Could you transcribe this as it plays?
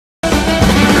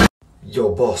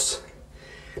Yo, boss.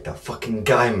 That fucking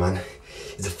guy, man.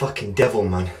 He's a fucking devil,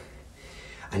 man.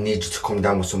 I need you to come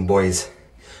down with some boys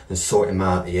and sort him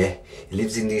out, yeah? He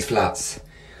lives in these flats.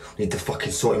 We need to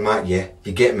fucking sort him out, yeah?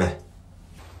 You get me?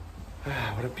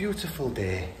 Ah, what a beautiful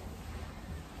day.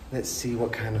 Let's see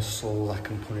what kind of soul I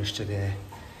can punish today.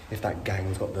 If that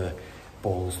gang's got the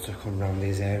balls to come round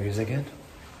these areas again.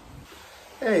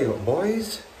 Hey up,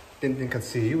 boys. Didn't think I'd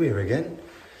see you here again.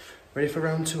 Ready for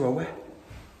round two, are we?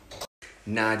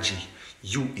 Naji,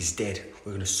 you is dead.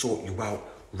 We're gonna sort you out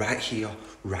right here,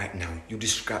 right now. You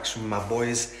distract from my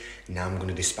boys. Now I'm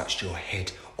gonna dispatch your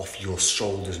head off your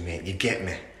shoulders, mate. You get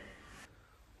me?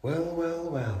 Well, well,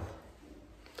 well.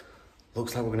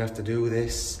 Looks like we're gonna have to do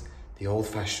this the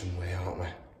old-fashioned way, aren't we?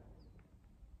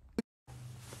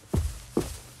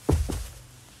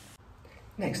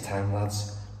 Next time,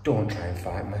 lads, don't try and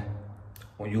fight me.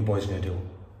 What are you boys gonna do?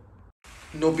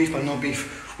 No beef, man, no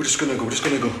beef. We're just gonna go.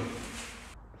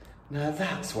 Now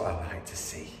that's what I like to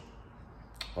see.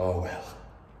 Oh well.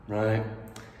 Right.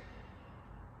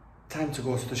 Time to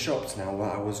go to the shops now,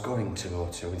 what I was going to go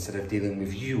to, instead of dealing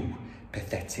with you,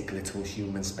 pathetic little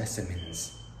human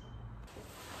specimens.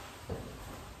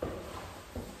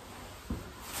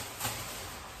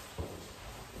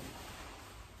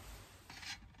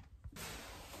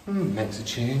 Makes a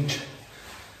change.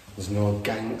 There's no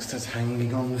gangsters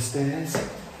hanging on the stairs.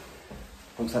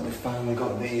 Looks like they finally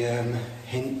got the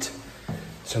hint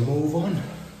to move on.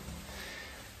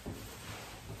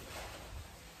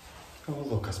 Oh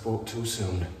look, I spoke too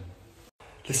soon.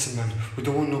 Listen, man, we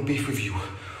don't want no beef with you.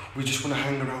 We just want to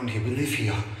hang around here. We live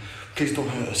here. Please don't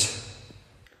hurt us.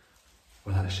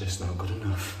 Well, that's just not good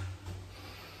enough.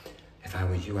 If I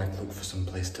were you, I'd look for some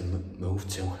place to move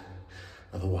to.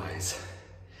 Otherwise,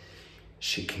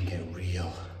 shit can get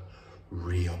real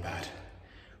bad.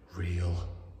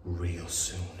 Real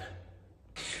soon.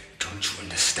 Don't you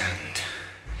understand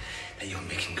that you're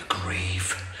making a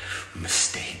grave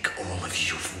mistake, all of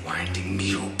you, for winding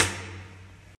me up?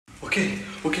 Okay,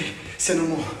 say no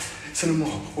more.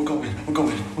 We're going.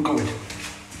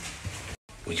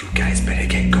 Well, you guys better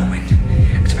get going,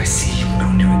 because if I see you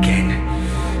around here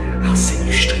again, I'll send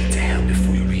you straight to hell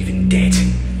before you're even dead.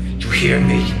 You hear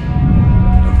me?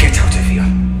 Now get out of here,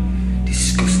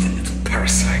 disgusting little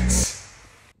parasites.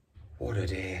 What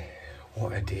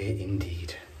a day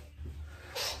indeed.